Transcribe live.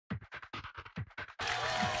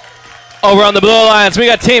Over on the Blue Alliance, we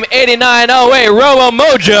got Team 8908 Robo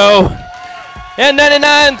Mojo and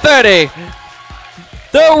 9930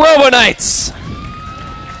 the Robo-Knights.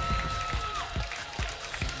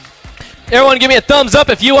 Everyone give me a thumbs up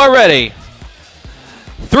if you are ready.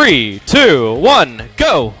 3, 2, 1,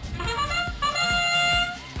 go.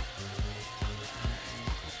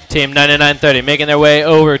 Team 9930 making their way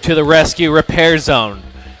over to the rescue repair zone.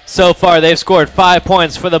 So far, they've scored 5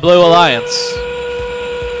 points for the Blue Alliance.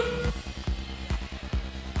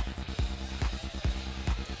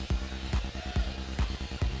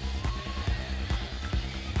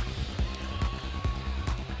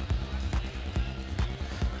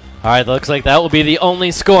 All right, looks like that will be the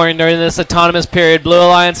only scoring during this autonomous period. Blue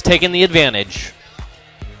Alliance taking the advantage.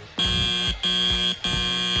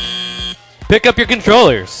 Pick up your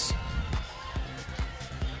controllers.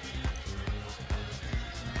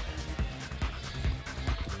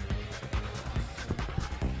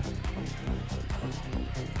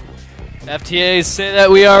 FTAs say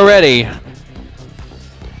that we are ready.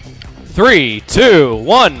 3, 2,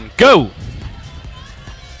 1, go.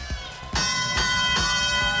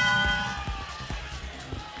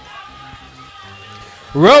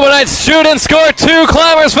 Robo-Knights shoot and score 2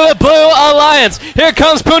 climbers for the Blue Alliance. Here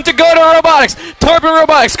comes Punta Go to Robotics. Tarpon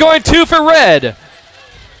Robotics scoring 2 for red.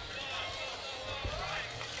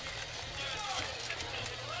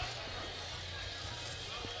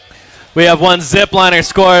 We have 1 zipliner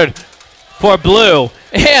scored for blue.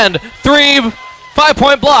 And 3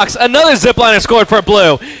 5-point blocks. Another zipliner scored for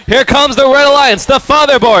blue. Here comes the Red Alliance, the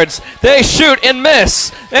fatherboards. They shoot and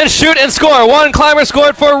miss. And shoot and score. 1 climber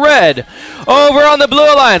scored for red. Over on the Blue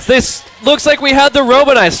Alliance, this looks like we had the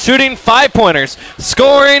Robo-Knights shooting 5-pointers,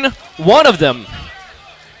 scoring 1 of them.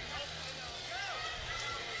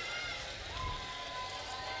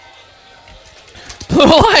 Blue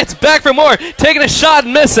Alliance back for more, taking a shot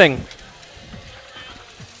and missing.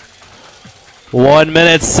 1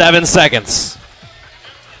 minute, 7 seconds.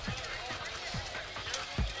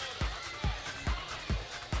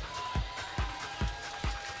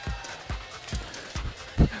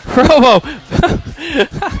 Robo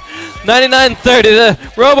 9930, the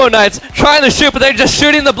Robo-Knights trying to shoot, but they're just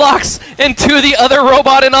shooting the blocks into the other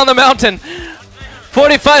robot and on the mountain.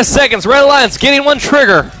 45 seconds. Red Alliance getting 1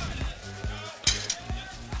 trigger.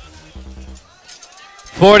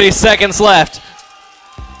 40 seconds left.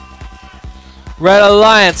 Red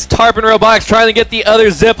Alliance, Tarpon Robotics trying to get the other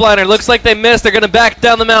zipliner. Looks like they missed. They're going to back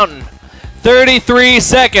down the mountain. 33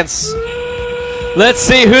 seconds. Let's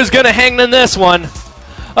see who's going to hang in this one.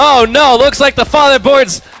 Oh no, looks like the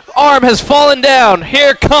fatherboard's arm has fallen down.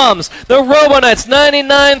 Here comes the Robo-Knights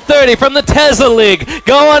 9930 from the Tesla League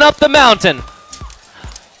going up the mountain.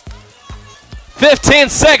 15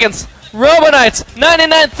 seconds. Robo-Knights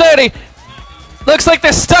 9930. Looks like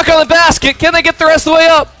they're stuck on the basket. Can they get the rest of the way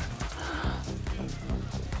up?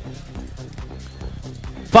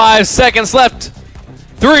 5 seconds left.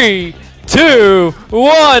 3, 2,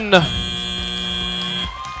 1.